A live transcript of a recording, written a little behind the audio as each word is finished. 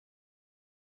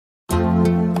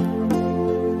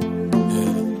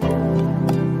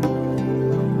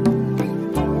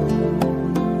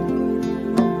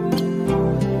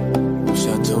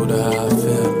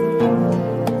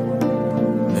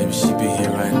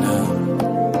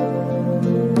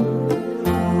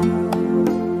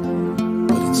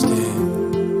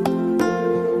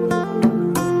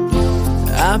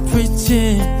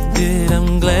pretended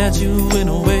I'm glad you went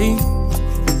away.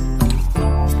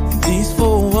 These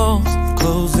four walls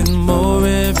closing more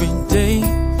every day,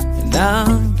 and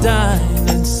I'm dying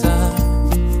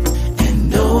inside, and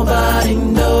nobody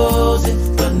knows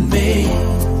it but me.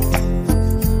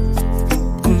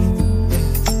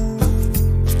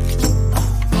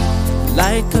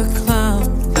 Like a clown,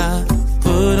 I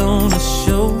put on a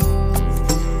show.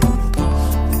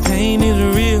 Pain is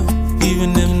real,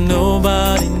 even if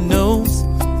nobody knows.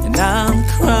 And I'm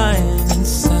crying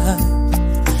inside,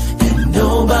 and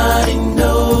nobody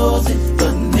knows it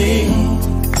but me.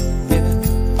 Yeah.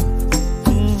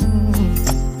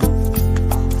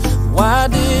 Why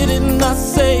didn't I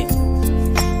say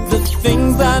the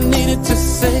things I needed to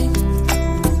say?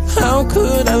 How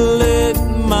could I let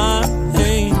my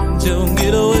angel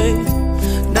get away?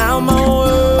 Now my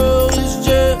world is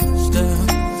just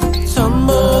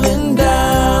tumbling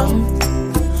down.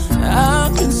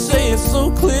 I can say it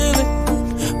so clearly,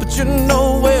 but you're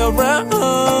nowhere around.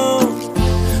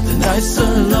 The nights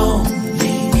are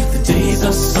lonely, the days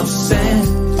are so sad,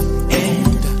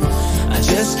 and I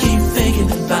just keep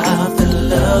thinking about the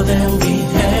love that we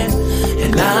had.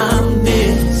 And I'm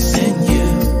missing you,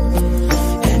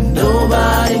 and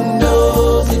nobody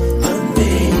knows it but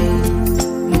me.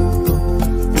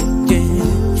 Yeah.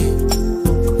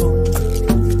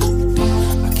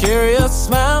 I carry a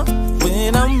smile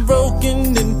when I'm broken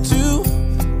in two,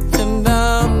 and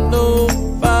I'm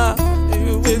nobody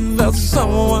without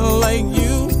someone like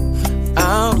you.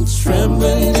 I'm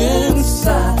trembling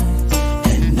inside,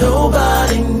 and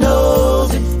nobody knows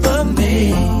it but me.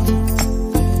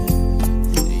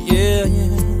 Yeah,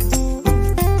 yeah.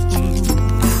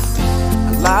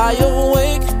 I lie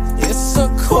awake, it's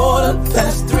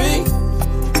 3:15.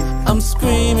 I'm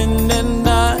screaming at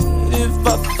night if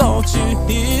I thought you'd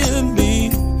hear me.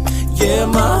 Yeah,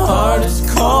 my heart is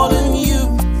calling you,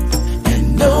 and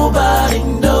nobody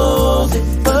knows it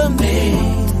but me.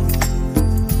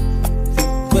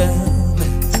 Well,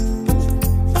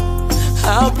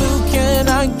 how blue can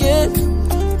I get?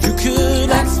 You could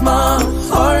ask my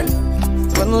heart,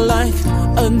 but like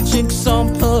a jigsaw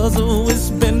puzzle, it's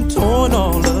been torn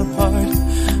all apart.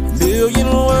 A million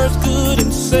words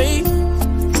couldn't say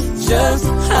just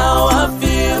how I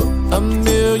feel. A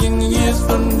million years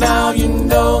from now, you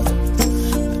know that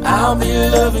I'll be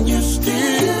loving you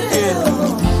still.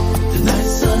 The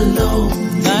nights are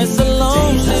lonely, nights are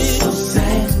lonely, days are so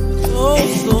sad, oh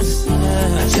so sad.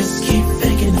 I just keep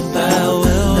thinking about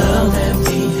the love that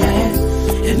we had,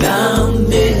 and I'm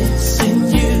missing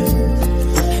you,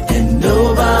 and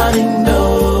nobody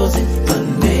knows it but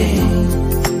me.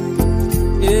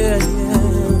 Yeah, yeah.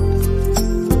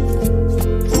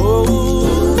 Oh.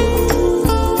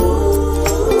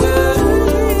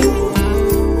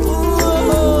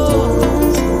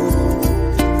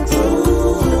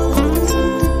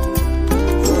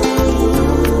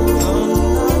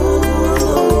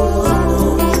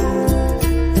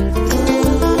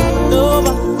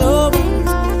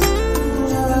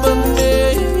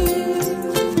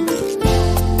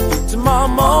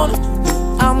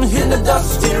 I'm hitting the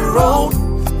dusty road,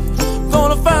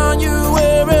 gonna find you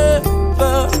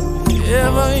wherever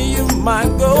you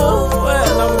might go,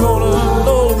 and I'm gonna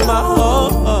load my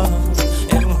heart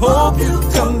and hope you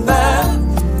come back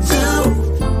to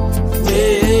me.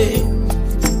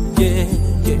 Yeah,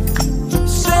 yeah.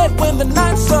 Said when the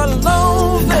nights are long,